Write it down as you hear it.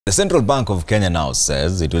The Central Bank of Kenya now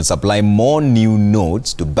says it will supply more new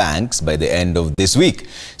notes to banks by the end of this week.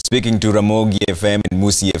 Speaking to Ramogi FM and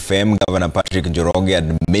Musyi FM, Governor Patrick Njoroge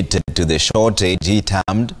admitted to the shortage he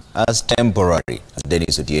termed as temporary, as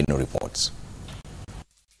Dennis Otieno reports.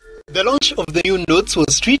 The launch of the new notes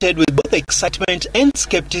was treated with both excitement and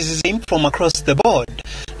skepticism from across the board.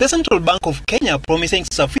 The Central Bank of Kenya promising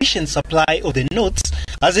sufficient supply of the notes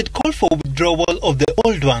as it called for withdrawal of the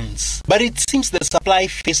old ones. But it seems the supply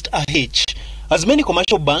faced a hitch, as many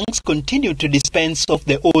commercial banks continued to dispense of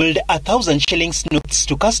the old 1,000 shillings notes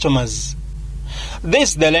to customers.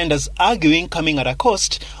 This, the lenders arguing, coming at a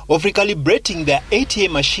cost of recalibrating their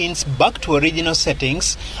ATM machines back to original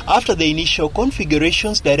settings after the initial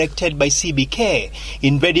configurations directed by CBK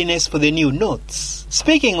in readiness for the new notes.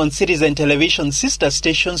 Speaking on Citizen Television sister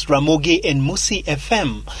stations Ramogi and Musyi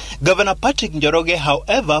FM, Governor Patrick Njoroge,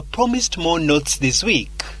 however, promised more notes this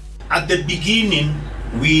week. At the beginning,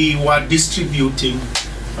 we were distributing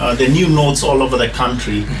the new notes all over the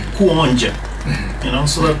country, kuonja,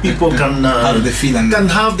 so that people can have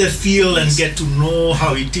the feel and get to know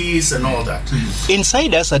how it is and all that.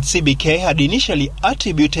 Insiders at CBK had initially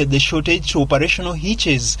attributed the shortage to operational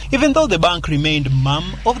hitches, even though the bank remained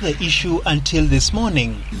mum of the issue until this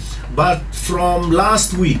morning. But from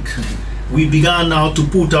last week, we began now to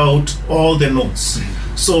put out all the notes.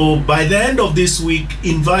 So by the end of this week,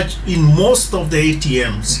 in most of the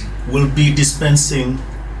ATMs, we'll be dispensing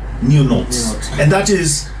new notes. And that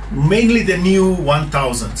is mainly the new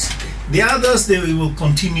 1,000s. The others, they will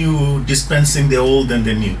continue dispensing the old and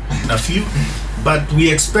the new, a few. But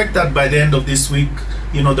we expect that by the end of this week,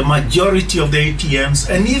 the majority of the ATMs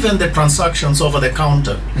and even the transactions over the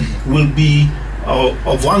counter will be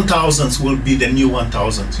of 1,000s will be the new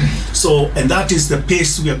 1,000s. So, and that is the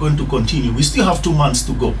pace we are going to continue. We still have 2 months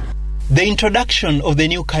to go. The introduction of the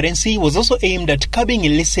new currency was also aimed at curbing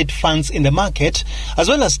illicit funds in the market, as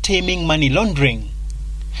well as taming money laundering.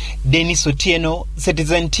 Dennis Otieno,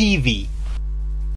 Citizen TV.